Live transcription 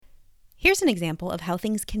Here's an example of how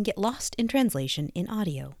things can get lost in translation in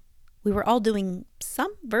audio. We were all doing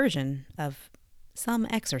some version of some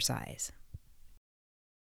exercise.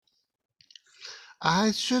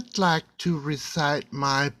 I should like to recite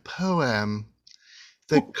my poem,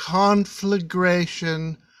 The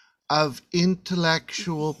Conflagration of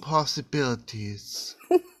Intellectual Possibilities.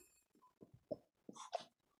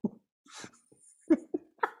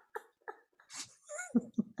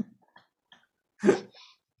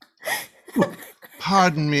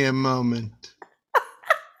 Pardon me a moment.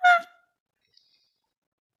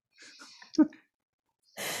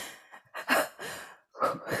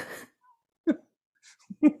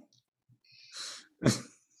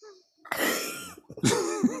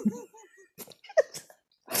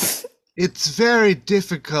 It's very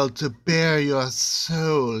difficult to bare your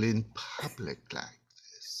soul in public like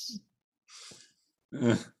this.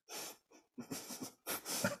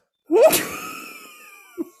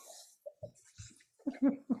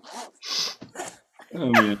 Oh,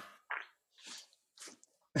 man.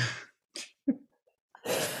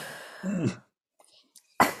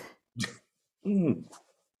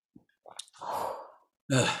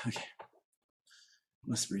 Okay.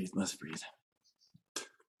 Must breathe.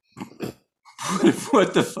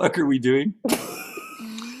 What the fuck are we doing?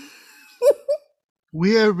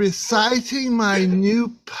 We are reciting my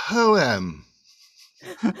new poem,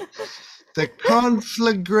 The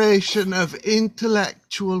Conflagration of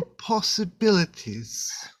Intellectual Possibilities.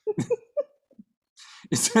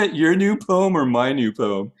 Is that your new poem or my new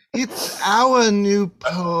poem? It's our new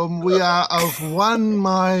poem. We are of one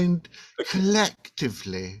mind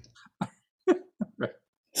collectively.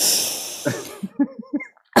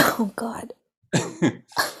 Oh, God.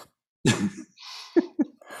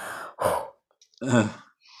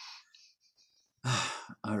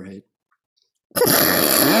 All right.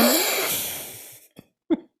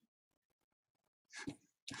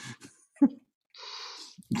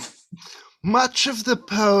 Much of the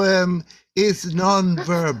poem is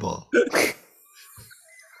nonverbal.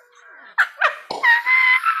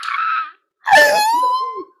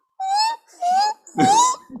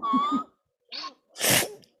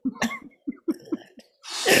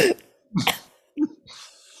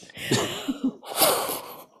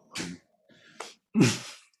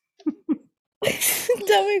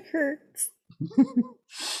 Stomach hurts.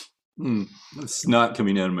 Snot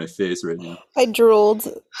coming out of my face right now. I drooled.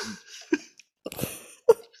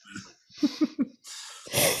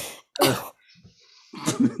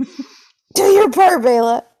 Do your part,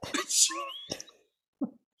 Bela.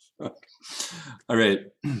 All right.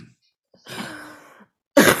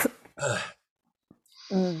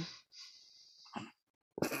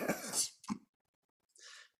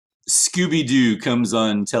 Scooby-Doo comes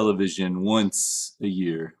on television once a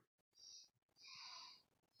year.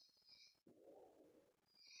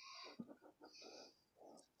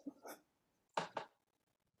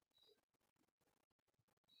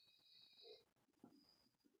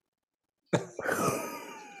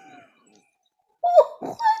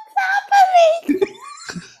 What's happening?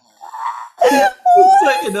 It's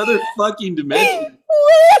like another fucking dimension.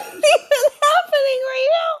 What is even happening right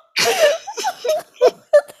now? What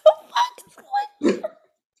the fuck is going on?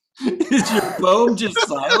 Is your poem just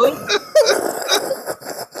silent?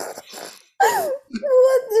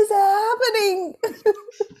 What is happening?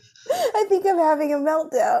 I think I'm having a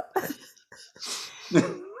meltdown.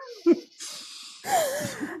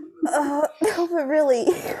 No, but really,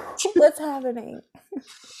 what's happening?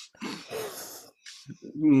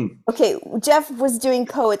 Okay, Jeff was doing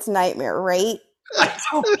Poet's Nightmare, right? I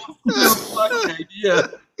don't have no fucking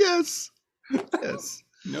idea. Yes.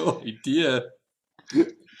 No idea.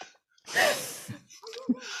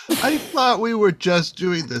 I thought we were just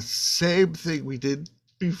doing the same thing we did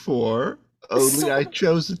before, only I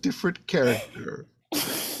chose a different character.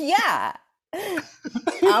 Yeah.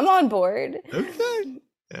 I'm on board.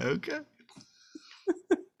 Okay.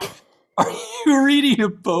 Are you reading a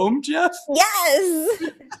poem, Jeff? Yes.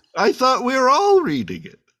 I thought we were all reading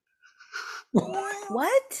it. What?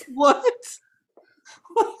 What? What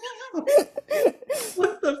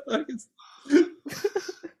the fuck is...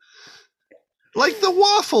 Like the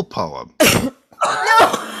waffle poem. No.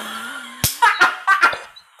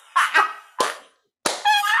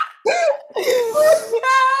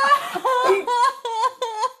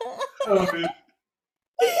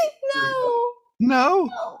 No?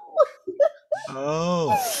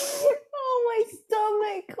 Oh. Oh, my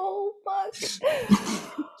stomach. Oh, fuck.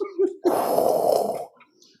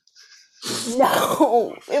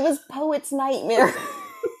 No, it was Poet's Nightmare.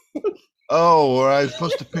 Oh, were I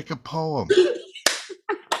supposed to pick a poem?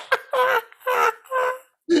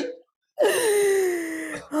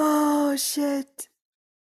 Oh shit.